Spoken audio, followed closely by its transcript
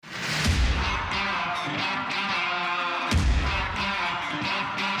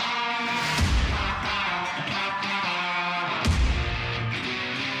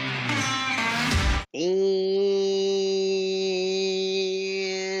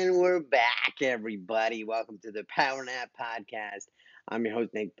back, everybody. Welcome to the Power Nap Podcast. I'm your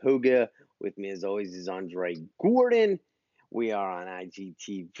host, Nate Puga. With me, as always, is Andre Gordon. We are on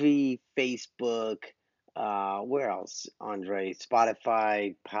IGTV, Facebook, where else, Andre?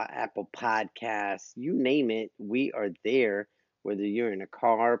 Spotify, Apple Podcasts, you name it, we are there. Whether you're in a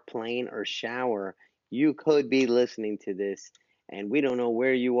car, plane, or shower, you could be listening to this. And we don't know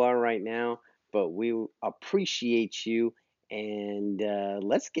where you are right now, but we appreciate you. And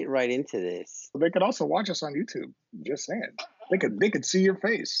let's get right into this. They could also watch us on YouTube. Just saying, they could see your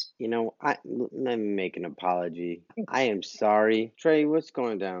face. You know, let me make an apology. I am sorry, Trey. What's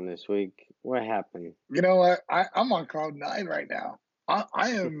going down this week? What happened? You know what? I'm on cloud nine right now.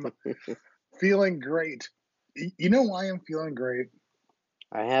 I am feeling great. You know why I'm feeling great?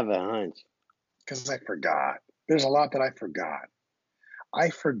 I have a hunch. Because I forgot. There's a lot that I forgot.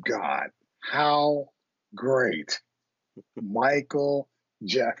 I forgot how great Michael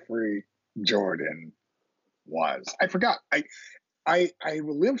Jeffrey Jordan was. I forgot. I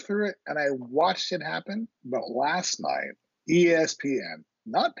lived through it and I watched it happen. But last night, ESPN,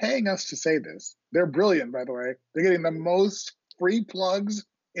 not paying us to say this, they're brilliant, by the way. They're getting the most free plugs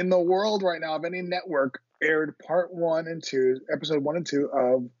in the world right now of any network, aired part 1 and 2, episode 1 and 2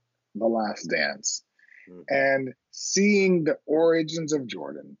 of The Last Dance. Mm-hmm. And seeing the origins of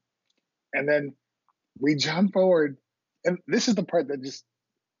Jordan. And then we jump forward. And this is the part that just,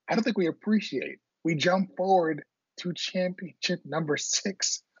 I don't think we appreciate. We jump forward to championship number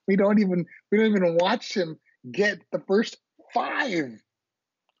 6. We don't even watch him get the first 5.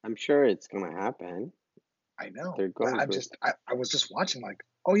 I'm sure it's gonna happen. I know. I was just watching like,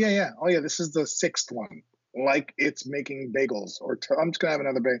 oh yeah, this is the 6th one. Like it's making bagels or I'm just gonna have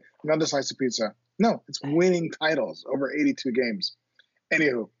another slice of pizza. No, it's winning titles over 82 games.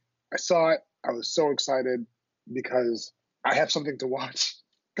 Anywho, I saw it. I was so excited because I have something to watch.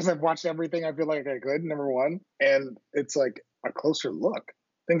 Because I've watched everything I feel like I could, number one. And it's like a closer look.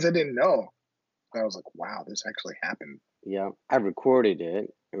 Things I didn't know. I was like, wow, this actually happened. Yeah, I recorded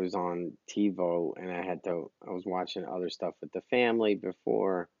it. It was on TiVo, and I was watching other stuff with the family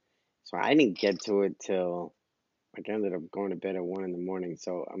before. So I didn't get to it till, I ended up going to bed at 1 in the morning.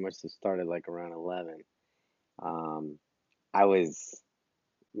 So I must have started like around 11.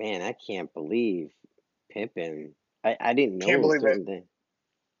 I can't believe Pippen. I didn't know Can't believe it.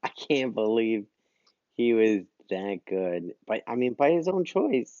 I can't believe he was that good. But I mean, by his own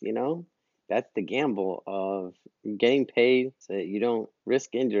choice, you know? That's the gamble of getting paid so that you don't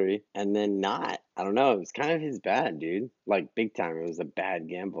risk injury and then not. I don't know. It was kind of his bad, dude. Like big time. It was a bad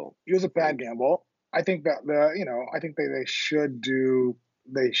gamble. It was a bad gamble. I think that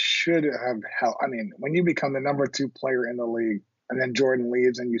they should have held. I mean, when you become the number 2 player in the league and then Jordan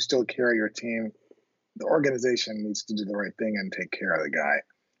leaves and you still carry your team, the organization needs to do the right thing and take care of the guy.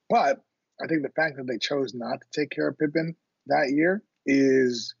 But I think the fact that they chose not to take care of Pippen that year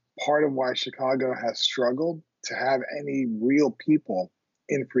is part of why Chicago has struggled to have any real people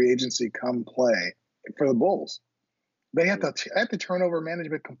in free agency come play for the Bulls. They have to turn over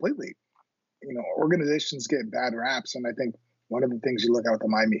management completely. You know, organizations get bad raps, and I think one of the things you look at with the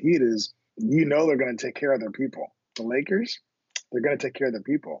Miami Heat is, you know, they're going to take care of their people. The Lakers, they're going to take care of their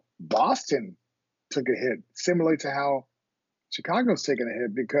people. Boston took a hit, similar to how Chicago's taken a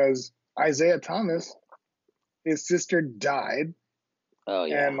hit, because Isaiah Thomas, his sister died. Oh,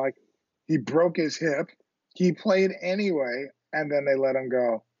 yeah. And like he broke his hip. He played anyway, and then they let him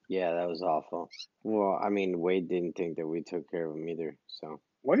go. Yeah, that was awful. Well, I mean, Wade didn't think that we took care of him either, so.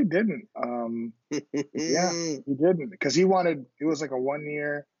 Wade didn't. Yeah, he didn't, because it was like a 1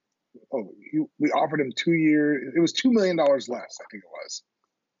 year. We offered him 2 years. It was $2 million less, I think it was,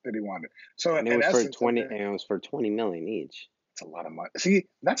 that he wanted. So and it was for $20 million each. It's a lot of money. See,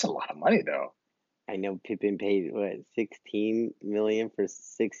 that's a lot of money, though. I know Pippen paid $16 million for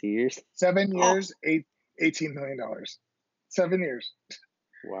 6 years. 7 years, $18 million. 7 years.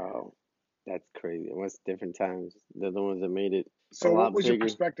 Wow, that's crazy. What's different times? They're the ones that made it. So, what was your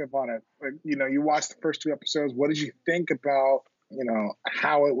perspective on it? Like, you know, you watched the first 2 episodes. What did you think about, you know,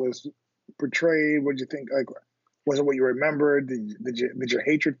 how it was portrayed? What did you think? Like, was it what you remembered? Did your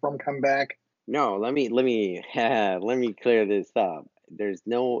hatred for him come back? No, let me clear this up. There was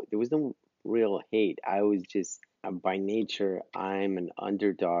no real hate. I was just, by nature, I'm an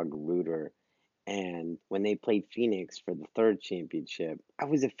underdog rooter. And when they played Phoenix for the 3rd championship, I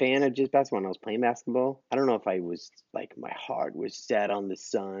was a fan of just basketball. When I was playing basketball, I don't know if I was like, my heart was set on the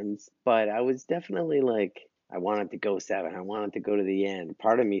Suns, but I was definitely like, I wanted to go 7. I wanted to go to the end.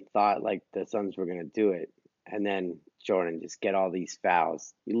 Part of me thought like the Suns were going to do it. And then Jordan just get all these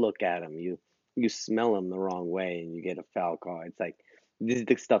fouls. You look at him, you smell him the wrong way and you get a foul call. It's like, This is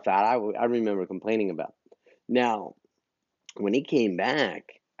the stuff that I remember complaining about. Now, when he came back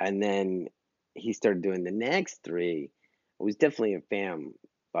and then he started doing the next three, I was definitely a fan,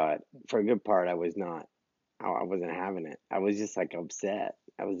 but for a good part, I was not. I wasn't having it. I was just like upset.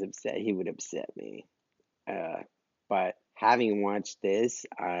 I was upset. He would upset me. Uh, but having watched this,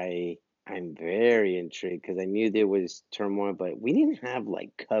 I'm very intrigued because I knew there was turmoil, but we didn't have like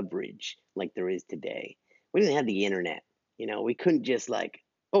coverage like there is today. We didn't have the internet. We couldn't just like,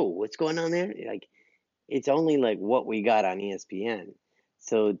 oh, what's going on there? Like it's only like what we got on ESPN.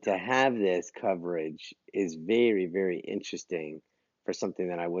 So to have this coverage is very, very interesting for something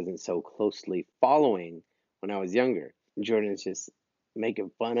that I wasn't so closely following when I was younger. Jordan's just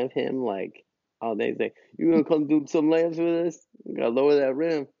making fun of him like all day. He's like, "You gonna come do some layups with us? You gotta lower that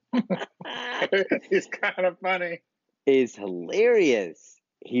rim." It's kind of funny. Is hilarious.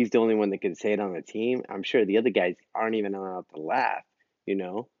 He's the only one that can say it on the team. I'm sure the other guys aren't even allowed to laugh, you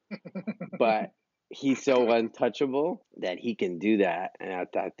know? But he's so untouchable that he can do that, and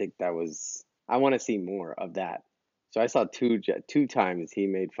I think that was I want to see more of that. So I saw two times he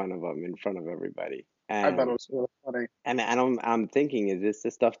made fun of him in front of everybody, I thought it was really funny. I'm thinking, is this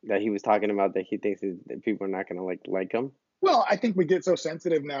the stuff that he was talking about that he thinks that people are not gonna like him? Well, I think we get so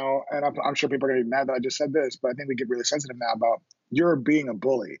sensitive now, and I'm sure people are going to be mad that I just said this, but I think we get really sensitive now about you're being a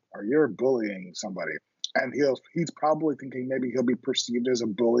bully or you're bullying somebody. And he's probably thinking maybe he'll be perceived as a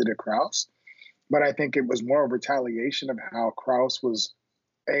bully to Krause. But I think it was more of retaliation of how Krause was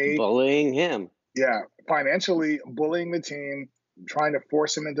a Bullying him. yeah, financially bullying the team, trying to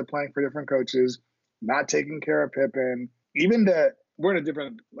force him into playing for different coaches, not taking care of Pippen. Even that we're in a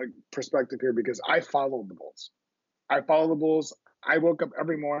different like perspective here because I followed the Bulls. I follow the Bulls. I woke up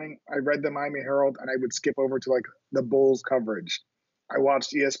every morning. I read the Miami Herald, and I would skip over to like the Bulls coverage. I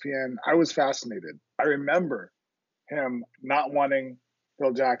watched ESPN. I was fascinated. I remember him not wanting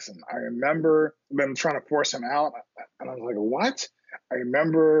Phil Jackson. I remember them trying to force him out, and I was like, "What?" I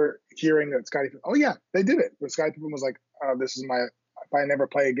remember hearing that Scottie. Oh yeah, they did it. But Scottie Pippen was like, "This is my. If I never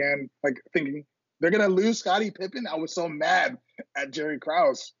play again," like thinking they're gonna lose Scottie Pippen. I was so mad at Jerry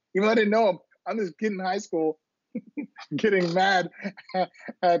Krause, even though I didn't know him. I'm this kid in high school getting mad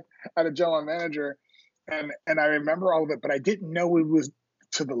at a general manager, and I remember all of it, but I didn't know it was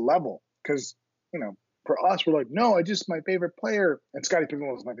to the level because for us we're like, no, I just my favorite player, and Scottie Pippen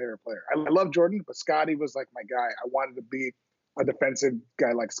was my favorite player. I love Jordan, but Scottie was like my guy. I wanted to be a defensive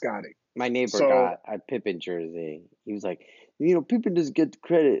guy like Scottie. My neighbor So got a Pippen jersey. He was like, Pippen doesn't get the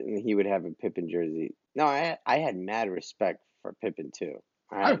credit, and he would have a Pippen jersey. No, I had mad respect for Pippen too.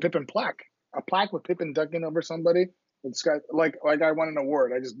 I have a I Pippen plaque, a plaque with Pippen ducking over somebody. It's got like I won an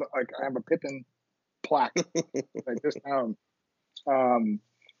award. I just like I have a Pippen plaque. I just found. Um,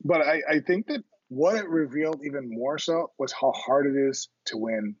 but I think that what it revealed even more so was how hard it is to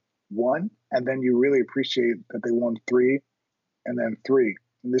win one, and then you really appreciate that they won three, and then three.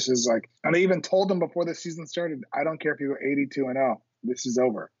 And this is like, and I even told them before the season started, I don't care if you go 82-0, this is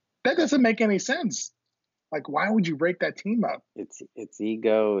over. That doesn't make any sense. Like, why would you break that team up? it's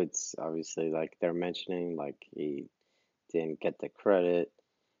ego. It's obviously like they're mentioning, like he didn't get the credit.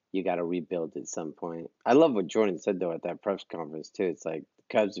 You got to rebuild at some point. I love what Jordan said though at that press conference too. It's like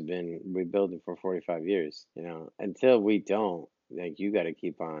the Cubs have been rebuilding for 45 years. Until we don't, like you got to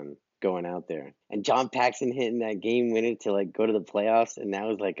keep on going out there. And John Paxson hitting that game winner to like go to the playoffs, and that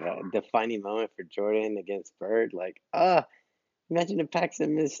was like a defining moment for Jordan against Bird. Like, imagine if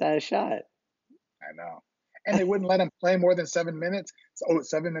Paxson missed that shot. I know. And they wouldn't let him play more than 7 minutes. So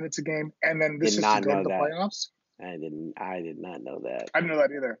 7 minutes a game. And then Did this is to not go to know the that. playoffs. I did not know that. I didn't know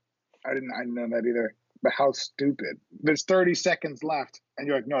that either. I didn't know that either. But how stupid. There's 30 seconds left. And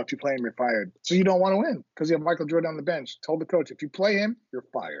you're like, no, if you play him, you're fired. So you don't want to win because you have Michael Jordan on the bench. Told the coach, if you play him, you're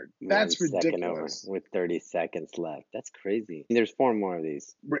fired. One That's second over ridiculous. with 30 seconds left. That's crazy. There's four more of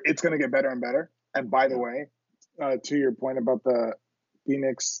these. It's going to get better and better. And by the Yeah. way, to your point about the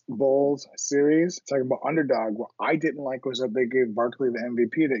Phoenix Bulls series, talking about underdog, what I didn't like was that they gave Barkley the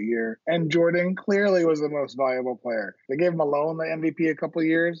MVP that year, and Jordan clearly was the most valuable player. They gave Malone the MVP a couple of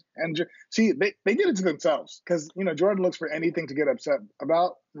years, and see, they did it to themselves because Jordan looks for anything to get upset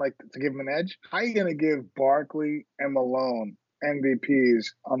about, like to give him an edge. How are you going to give Barkley and Malone MVPs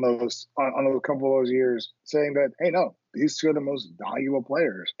on those couple of those years, saying that hey, no, these two are the most valuable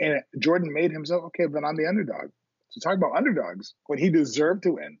players, and Jordan made himself okay, but I'm the underdog. So talk about underdogs when he deserved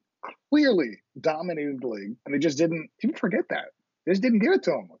to win, clearly dominated the league, and they just didn't. People forget that they just didn't give it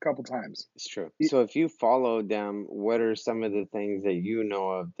to him a couple times. It's true. So if you follow them, what are some of the things that you know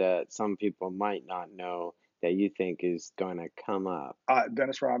of that some people might not know that you think is going to come up?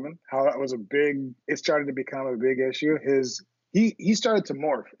 Dennis Rodman, how that was a big. It started to become a big issue. His he started to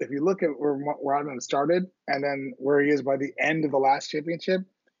morph. If you look at where Rodman started and then where he is by the end of the last championship,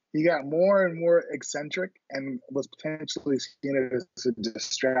 he got more and more eccentric and was potentially seen as a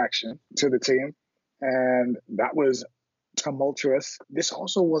distraction to the team. And that was tumultuous. This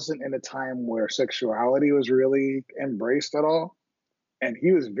also wasn't in a time where sexuality was really embraced at all. And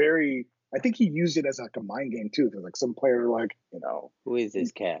he was very, I think he used it as like a mind game too. Like some player, like, Who is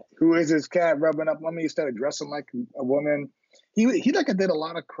this cat? who is this cat rubbing up on me? He started dressing like a woman. He like did a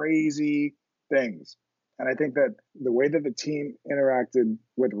lot of crazy things. And I think that the way that the team interacted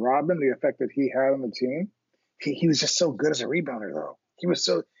with Robin, the effect that he had on the team, he was just so good as a rebounder, though. He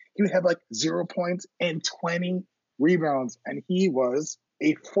would have like 0 points and 20 rebounds, and he was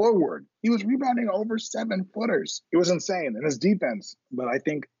a forward. He was rebounding over 7-footers. It was insane in his defense, but I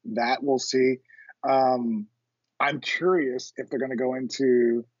think that we'll see. I'm curious if they're going to go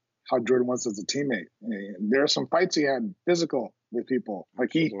into how Jordan was as a teammate. There are some fights he had physical with people.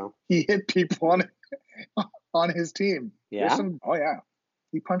 Like he hit people on his team. Yeah. Oh yeah,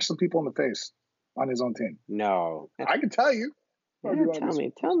 he punched some people in the face on his own team. No, I can tell you. Yeah,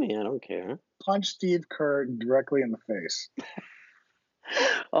 tell me. I don't care. Punch Steve Kerr directly in the face.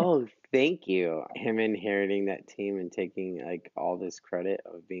 Oh, thank you. Him inheriting that team and taking like all this credit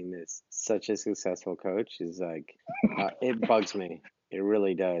of being such a successful coach is like, it bugs me. It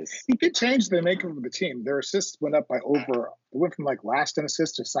really does. He did change the makeup of the team. Their assists went up by it went from like last in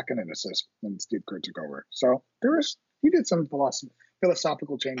assists to second in assists when Steve Kerr took over. So he did some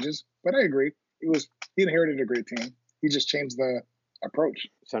philosophical changes, but I agree. He inherited a great team. He just changed the approach.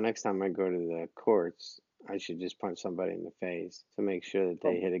 So next time I go to the courts, I should just punch somebody in the face to make sure that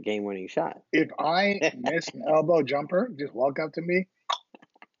they hit a game-winning shot. If I miss an elbow jumper, just walk up to me.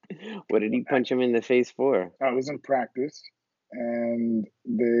 What did he punch him in the face for? I was in practice, and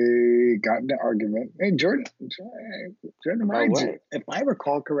they got in an argument. Hey, Jordan reminds you. If I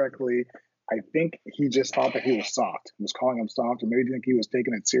recall correctly, I think he just thought that he was soft. He was calling him soft, or maybe think he was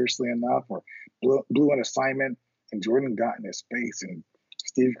taking it seriously enough, or blew an assignment, and Jordan got in his face, and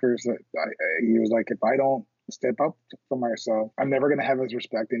Steve Kerr said, he was like, if I don't step up for myself, I'm never going to have his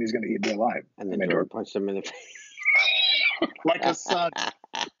respect, and he's going to eat me alive. And then Jordan punched him in the face. Like a son.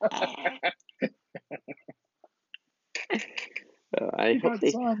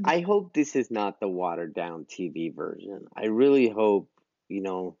 I hope this is not the watered down TV version. I really hope,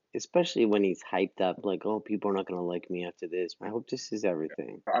 especially when he's hyped up, like, oh, people are not going to like me after this. I hope this is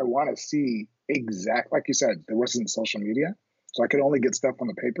everything. I want to see like you said, there wasn't social media. So I could only get stuff on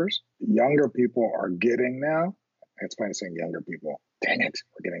the papers. Younger people are getting now. It's funny saying younger people. Dang it,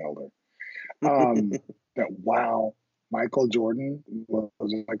 we're getting older. That wow, Michael Jordan was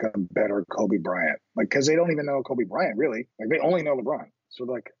like a better Kobe Bryant. Like, because they don't even know Kobe Bryant really. Like they only know LeBron. So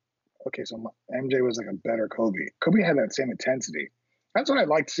like, okay, so MJ was like a better Kobe. Kobe had that same intensity. That's what I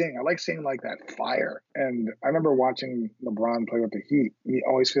liked seeing. I like seeing like that fire. And I remember watching LeBron play with the Heat. He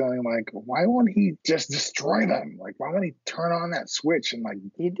always feeling like, why won't he just destroy them? Like, why won't he turn on that switch? And like,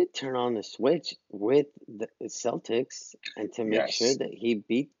 he did turn on the switch with the Celtics, and to make sure that he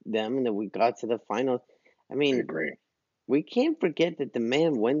beat them and that we got to the finals. I mean, I agree. We can't forget that the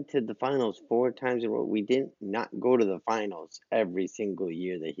man went to the finals 4 times in a row. We didn't not go to the finals every single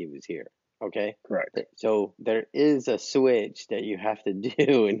year that he was here. Okay? Correct. So there is a switch that you have to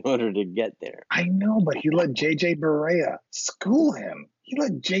do in order to get there. I know, but he let JJ Barea school him. He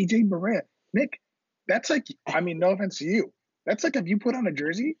let JJ Barea. Nick, that's like, I mean, no offense to you. That's like if you put on a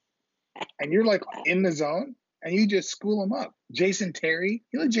jersey and you're like in the zone and you just school him up. Jason Terry,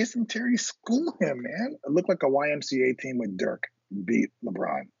 he let Jason Terry school him, man. It looked like a YMCA team with Dirk beat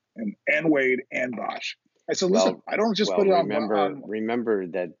LeBron and Wade and Bosh. I said, listen, I don't just put it on. Remember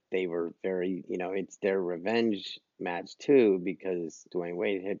that they were very, it's their revenge match too, because Dwayne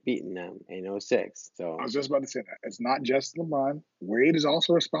Wade had beaten them in 06. So I was just about to say that. It's not just LeBron. Wade is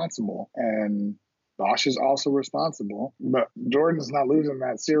also responsible, and Bosh is also responsible. But Jordan's not losing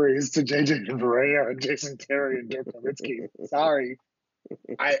that series to JJ Barea and Jason Terry and Dirk Nowitzki. Sorry.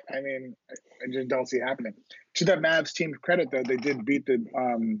 I mean, I just don't see it happening. To that Mavs team's credit, though, they did beat the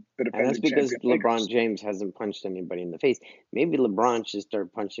defending champion. And that's because LeBron James hasn't punched anybody in the face. Maybe LeBron should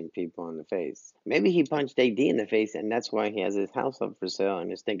start punching people in the face. Maybe he punched AD in the face, and that's why he has his house up for sale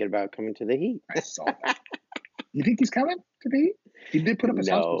and is thinking about coming to the Heat. I saw that. You think he's coming to the Heat? He did put up his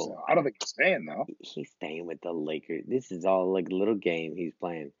house for sale. I don't think he's staying, though. He's staying with the Lakers. This is all like a little game he's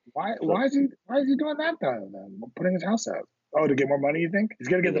playing. Why is he doing that, though, then? Putting his house out? Oh, to get more money, you think? He's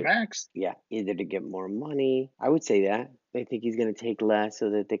going to get the Either, max? yeah, either to get more money. I would say that. They think he's going to take less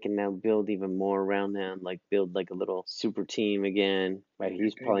so that they can now build even more around them, like build like a little super team again. But You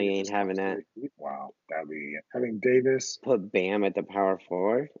he's think he probably gets ain't his top having that. three? Wow, that'd be having Davis, Put Bam at the power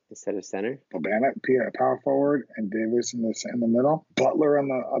forward instead of center. Obama, power forward, and Davis in the middle. Butler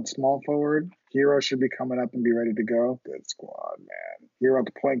on small forward. Hero should be coming up and be ready to go. Good squad, man. Hero at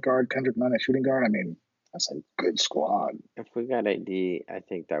the point guard, Kendrick Nunn at shooting guard. I mean, that's a good squad. If we got AD, I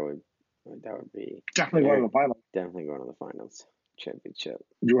think that would be Definitely going to the finals. definitely going to the finals championship.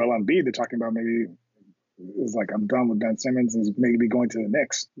 Joel Embiid, they're talking about maybe is like, I'm done with Ben Simmons and is maybe going to the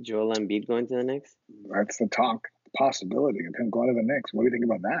Knicks. Joel Embiid going to the Knicks? That's the talk, the possibility of him going to the Knicks. What do you think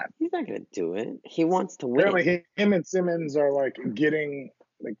about that? He's not going to do it. He wants to win. Apparently, him and Simmons are like getting,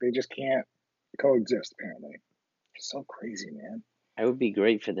 like, they just can't coexist, apparently. It's so crazy, man. I would be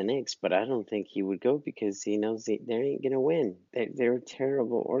great for the Knicks, but I don't think he would go because he knows they ain't going to win. They're a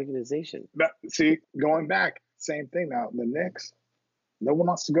terrible organization. But see, going back, same thing now. The Knicks, no one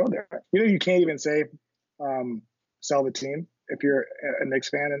wants to go there. You know, you can't even say sell the team if you're a Knicks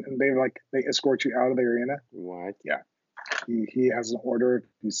fan and they escort you out of the arena. What? Yeah. He has an order, if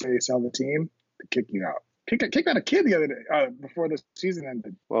you say sell the team, to kick you out. Kicked out a kid the other day before the season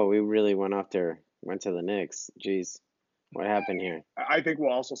ended. Well, we really went to the Knicks. Jeez, what happened here? I think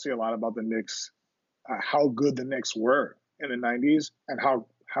we'll also see a lot about the Knicks, how good the Knicks were in the 90s and how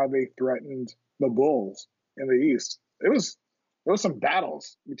they threatened the Bulls in the East. There was some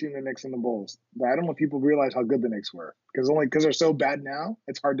battles between the Knicks and the Bulls, but I don't know if people realize how good the Knicks were because they're so bad now.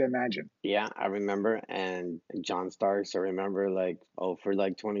 It's hard to imagine. Yeah, I remember, and John Starks. I remember for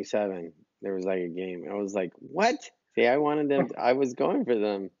 27. There was like a game. I was like, what? See, I wanted them. I was going for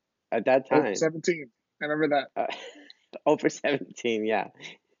them at that time. 17. I remember that. Over 17. Yeah.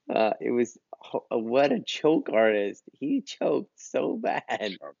 It was what a choke artist. He choked so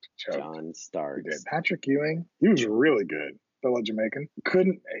bad. Choked. John Starks. He did. Patrick Ewing, he was really good. Fellow Jamaican.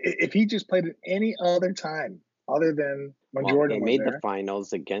 If he just played at any other time other than when Jordan was there. They made the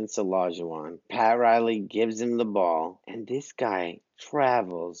finals against Olajuwon. Pat Riley gives him the ball, and this guy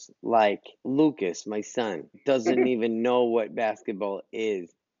travels like Lucas, my son, doesn't even know what basketball is,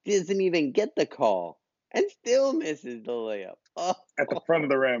 doesn't even get the call, and still misses the layup. Oh. At the front of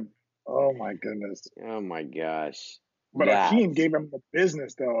the rim. Oh my goodness. Oh my gosh. But Akeem gave him the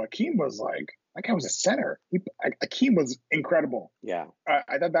business, though. Akeem was like, that guy was a center. Akeem was incredible. Yeah.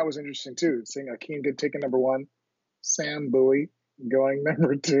 I thought that was interesting, too, seeing Akeem get taken number 1. Sam Bowie going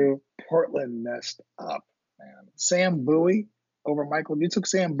number 2. Portland messed up, man. Sam Bowie over Michael. You took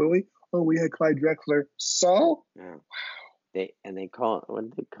Sam Bowie. Oh, we had Clyde Drexler. So? Yeah. Wow. They call, what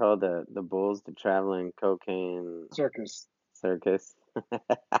did they call the Bulls? The traveling cocaine circus.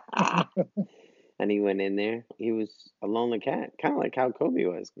 And he went in there. He was a lonely cat, kind of like how Kobe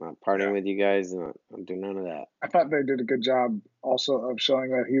was. Not partying with you guys. Not doing none of that. I thought they did a good job also of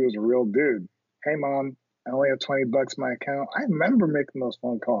showing that he was a real dude. Hey, Mom, I only have $20 in my account. I remember making those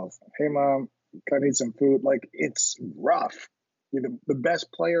phone calls. Hey, Mom, I need some food. Like, it's rough. You're the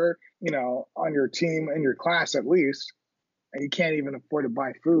best player, on your team, in your class at least, and you can't even afford to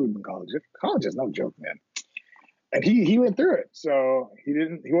buy food in college. College is no joke, man. And he went through it. So he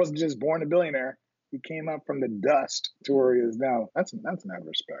wasn't just born a billionaire. He came up from the dust to where he is now. That's mad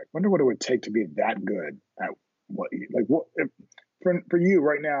respect. Wonder what it would take to be that good at for you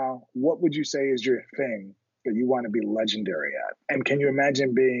right now, what would you say is your thing that you want to be legendary at? And can you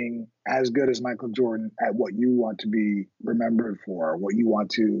imagine being as good as Michael Jordan at what you want to be remembered for, what you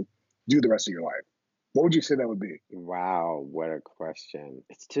want to do the rest of your life? What would you say that would be? Wow, what a question.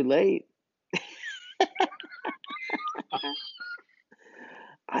 It's too late.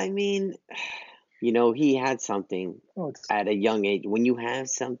 I mean, he had something at a young age. When you have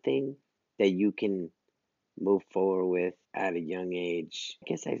something that you can move forward with at a young age, I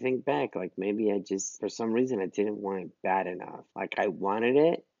guess I think back, like maybe I just, for some reason, I didn't want it bad enough. Like I wanted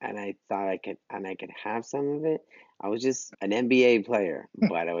it and I thought I could have some of it. I was just an NBA player,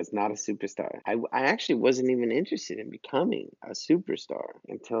 but I was not a superstar. I actually wasn't even interested in becoming a superstar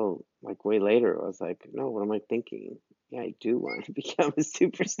until like way later. I was like, no, what am I thinking? Yeah, I do want to become a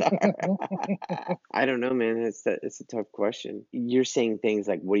superstar. I don't know, man. It's a tough question. You're saying things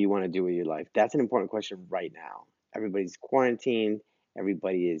like, what do you want to do with your life? That's an important question right now. Everybody's quarantined.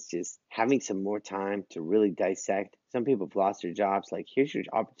 Everybody is just having some more time to really dissect. Some people have lost their jobs. Like, here's your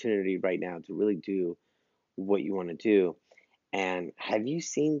opportunity right now to really do what you want to do. And have you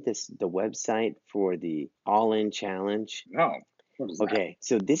seen the website for the All In Challenge? No. What is that? Okay,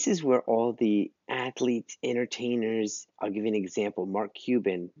 so this is where all the athletes, entertainers, I'll give you an example. Mark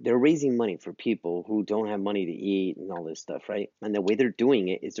Cuban, they're raising money for people who don't have money to eat and all this stuff, right? And the way they're doing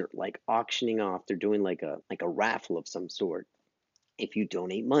it is they're like auctioning off, they're doing like a raffle of some sort. If you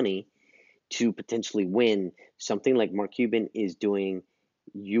donate money to potentially win something like Mark Cuban is doing,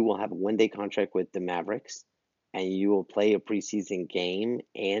 you will have a 1 day contract with the Mavericks and you will play a preseason game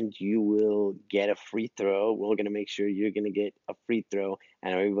and you will get a free throw. We're going to make sure you're going to get a free throw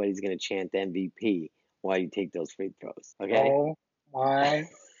and everybody's going to chant MVP while you take those free throws. Okay. Oh my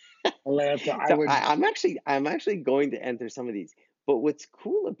Atlanta. I So would. I'm actually going to enter some of these. But what's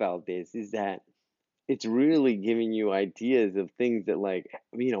cool about this is that it's really giving you ideas of things that like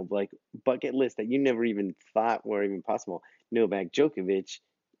bucket list that you never even thought were even possible. Novak Djokovic,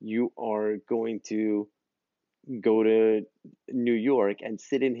 you are going to go to New York and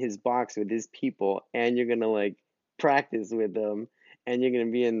sit in his box with his people and you're gonna like practice with them and you're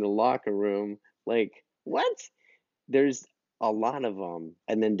gonna be in the locker room. Like, what? There's a lot of them,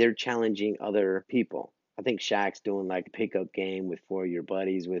 and then they're challenging other people. I think Shaq's doing like a pickup game with 4 of your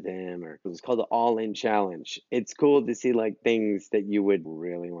buddies with him, or it's called the All In Challenge. It's cool to see like things that you would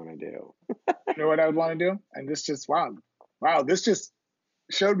really want to do. You know what I would want to do? And this just wow, this just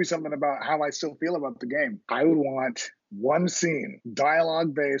showed me something about how I still feel about the game. I would want one scene,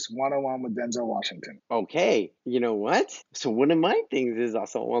 dialogue based 101 with Denzel Washington. Okay, you know what? So one of my things is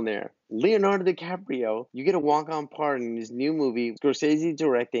also on there. Leonardo DiCaprio, you get a walk-on part in his new movie, Scorsese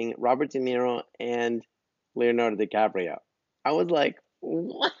directing, Robert De Niro and Leonardo DiCaprio. I was like,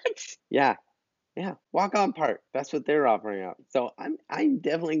 what? Yeah, yeah, walk-on part. That's what they're offering up. So I'm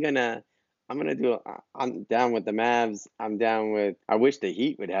definitely gonna do it. I'm down with the Mavs. I'm down with. I wish the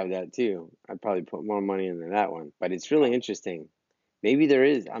Heat would have that too. I'd probably put more money into that one. But it's really interesting. Maybe there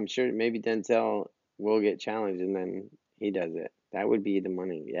is. I'm sure maybe Denzel will get challenged and then he does it. That would be the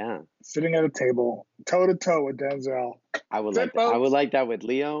money. Yeah. Sitting at a table, toe to toe with Denzel. I would That's like it, that. I would folks. like that with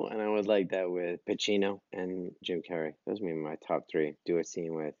Leo, and I would like that with Pacino and Jim Carrey. Those would be my top three. Do a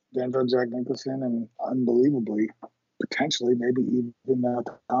scene with. Denzel, Jack Nicholson, and unbelievably, potentially, maybe even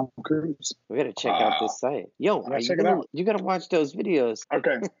Tom Cruise. We gotta check out this site. Yo, are Let's you check it gonna? out. You gotta watch those videos,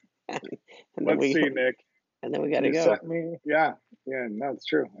 Okay, and then let's see, Nick. we gotta You go. sent me, yeah, no, it's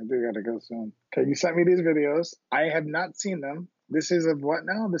true. I do gotta go soon. Okay, you sent me these videos. I have not seen them. This is of what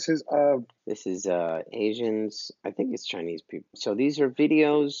now? This is of This is Asians. I think it's Chinese people. So these are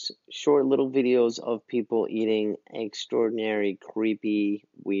videos, short little videos of people eating extraordinary, creepy,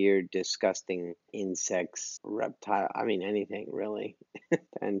 weird, disgusting insects, reptile. I mean anything really.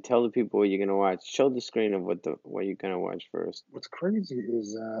 And tell the people what you're gonna watch. Show the screen of what you're gonna watch first. what's crazy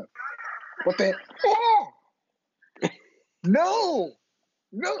is what the oh! No,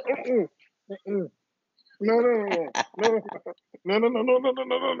 no, no, no, no, no, no, no, no, no, no, no,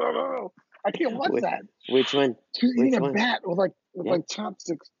 no, no, no. I can't watch that. Which one? She's Which eating a one? bat with Yeah.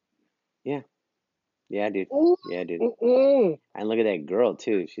 chopsticks. Yeah. Yeah, dude. Ooh, Yeah, dude. ooh. And look at that girl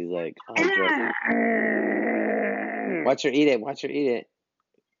too. She's like all dressed. Watch her eat it. Watch her eat it.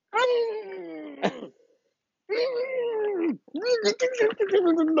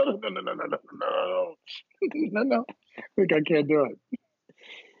 No. I think I can't do it.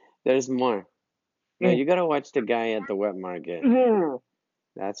 There's more. No, you gotta watch the guy at the wet market.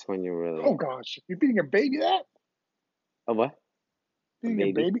 That's when you really. Oh gosh, you're feeding a baby that? A what? Feeding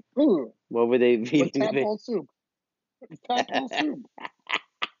a baby? What were they With feeding the baby? tadpole soup. Tadpole soup.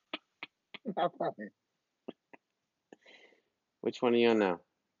 How funny. Which one are you on now?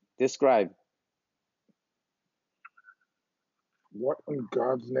 Describe. What in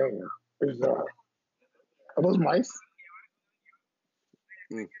God's name is that? Are those mice?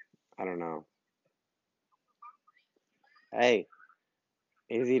 I don't know. Hey,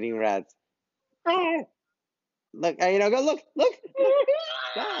 he's eating rats. Oh! Look, go look.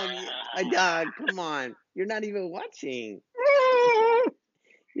 Dog, come on. You're not even watching.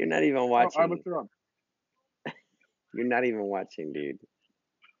 You're not even I watching. would throw up. You're not even watching, dude.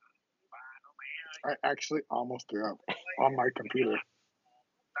 I actually almost threw up on my computer.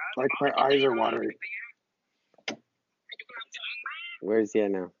 Like my eyes are watering. Where's he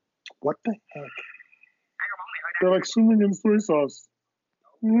at now? What the heck? They're like swimming in soy sauce.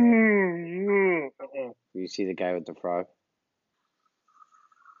 You see the guy with the frog?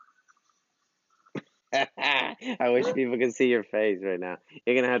 I wish people could see your face right now.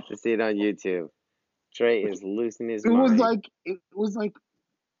 You're gonna have to see it on YouTube. Trey is losing his mind. It was like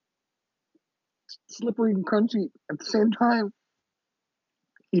slippery and crunchy at the same time.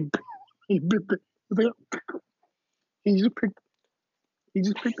 He bit the he just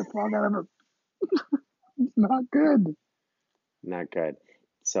picked the frog out of it. It's not good. Not good.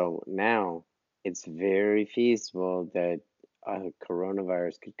 So now it's very feasible that a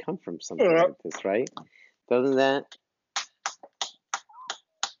coronavirus could come from something Uh, like this, right? Doesn't that?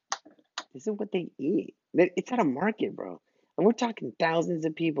 This is what they eat. It's at a market, bro. And we're talking thousands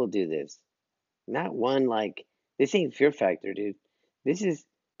of people do this. Not one, like, this ain't Fear Factor, dude. This is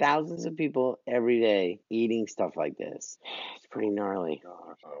thousands of people every day eating stuff like this. It's pretty gnarly.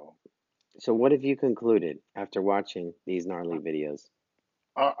 gosh. So what have you concluded after watching these gnarly videos?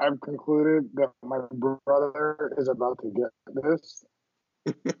 I've concluded that my brother is about to get this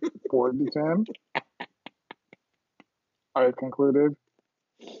forwarded to him. I concluded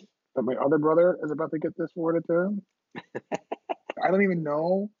that my other brother is about to get this forwarded to him. I don't even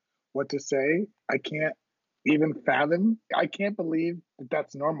know what to say. I can't even fathom. I can't believe that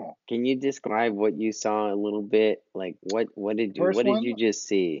that's normal. Can you describe what you saw a little bit? Like what did First you one, just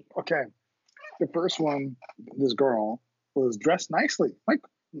see? okay. The first one, this girl was dressed nicely,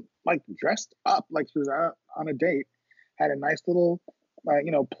 like dressed up, like she was out on a date. Had a nice little,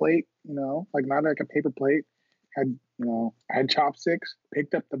 plate, like not like a paper plate. Had chopsticks.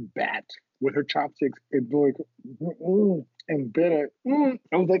 Picked up the bat with her chopsticks. It like, and bit it.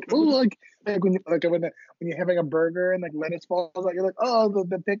 I was like, ooh, like when you're having a burger and like lettuce falls out, you're like, oh,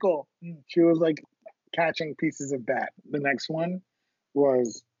 the pickle. She was like catching pieces of bat. The next one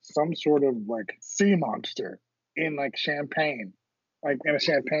was some sort of like sea monster in like champagne, like in a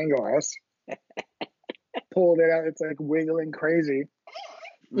champagne glass. Pulled it out. It's like wiggling crazy.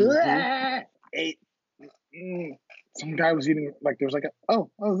 Mm-hmm. Ate. Some guy was eating like there was like I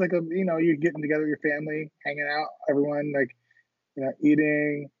was like you're getting together with your family, hanging out, everyone like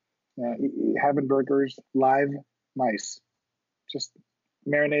eating, having burgers, live mice, just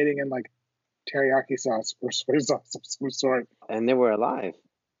marinating in like teriyaki sauce or soy sauce of some sort. And they were alive,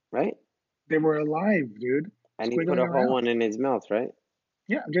 right? They were alive, dude, And he put squiggling a whole around. one in his mouth, right?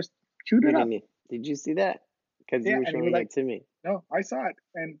 Yeah, just chewed You it up. didn't. Did you see that? Because you Yeah, were and he was showing like, it to me. "No, I saw it,"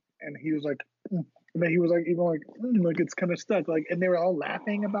 and he was like, and then he was like, even like it's kind of stuck, like, and they were all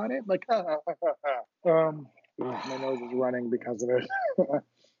laughing about it, like, my nose is running because of it.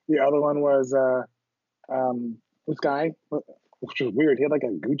 The other one was this guy, which was weird. He had like a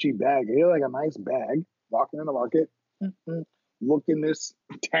Gucci bag. He had like a nice bag. Walking in the market, looked in this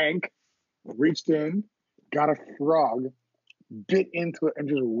tank, reached in, got a frog, bit into it, and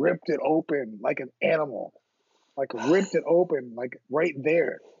just ripped it open like an animal. Like ripped it open, like right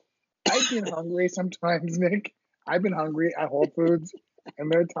there. I've been hungry sometimes, Nick. I've been hungry at Whole Foods,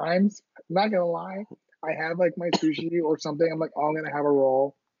 and there are times, I'm not gonna lie, I have like my sushi or something. I'm like, oh, I'm gonna have a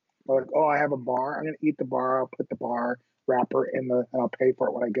roll. Or like, oh, I have a bar. I'm gonna eat the bar. I'll put the bar wrapper and I'll pay for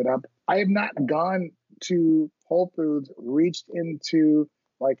it when I get up. I have not gone to Whole Foods, reached into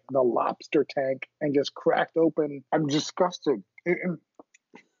like the lobster tank and just cracked open. I'm disgusted.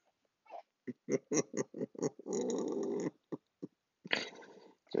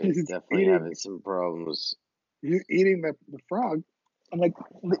 Dre's He's definitely eating having some problems. he's eating the frog, and like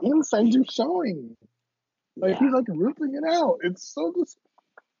the insides are showing. Like Yeah. he's like ripping it out. It's so just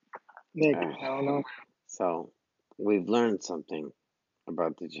Nick. I don't know. So we've learned something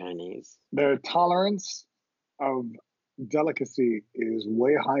about the Chinese. Their tolerance of delicacy is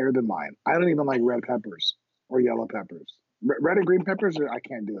way higher than mine. I don't even like red peppers or yellow peppers. Red and green peppers, I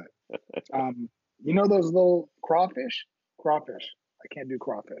can't do it. Those little crawfish? Crawfish. I can't do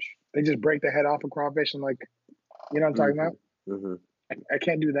crawfish. They just break the head off of crawfish and like, you know what I'm talking Mm-hmm. about? Mm-hmm. I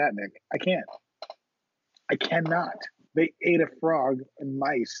can't do that, Nick. I can't. I cannot. They ate a frog and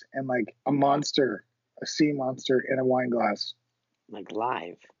mice and like a monster, a sea monster in a wine glass. Like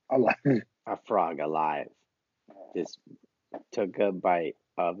live, Alive. a frog alive. Just took a bite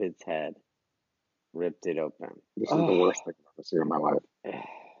of its head, ripped it open. This is the worst thing I've ever seen in my life.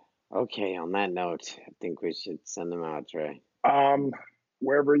 Okay, on that note, I think we should send them out, Trey.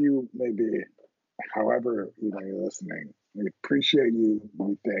 Wherever you may be, however you're listening, we appreciate you.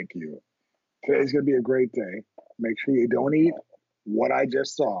 We thank you. Today's gonna be a great day. Make sure you don't eat what I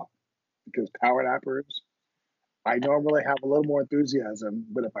just saw, because power nappers, I normally have a little more enthusiasm,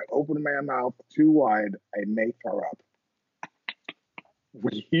 but if I open my mouth too wide, I may throw up.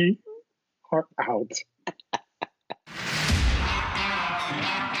 We are out.